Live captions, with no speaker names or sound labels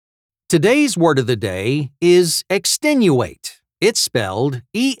Today's word of the day is extenuate. It's spelled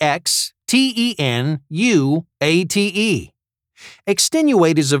E-X-T-E-N-U-A-T-E.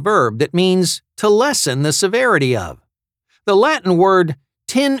 Extenuate is a verb that means to lessen the severity of. The Latin word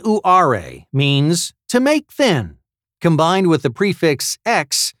tenuare means to make thin. Combined with the prefix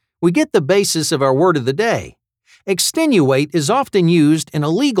ex, we get the basis of our word of the day. Extenuate is often used in a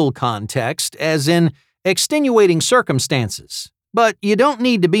legal context, as in extenuating circumstances. But you don't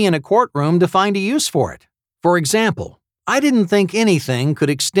need to be in a courtroom to find a use for it. For example, I didn't think anything could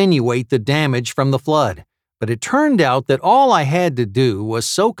extenuate the damage from the flood, but it turned out that all I had to do was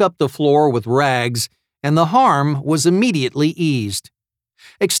soak up the floor with rags, and the harm was immediately eased.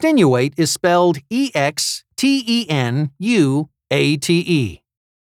 Extenuate is spelled E-X-T-E-N-U-A-T-E.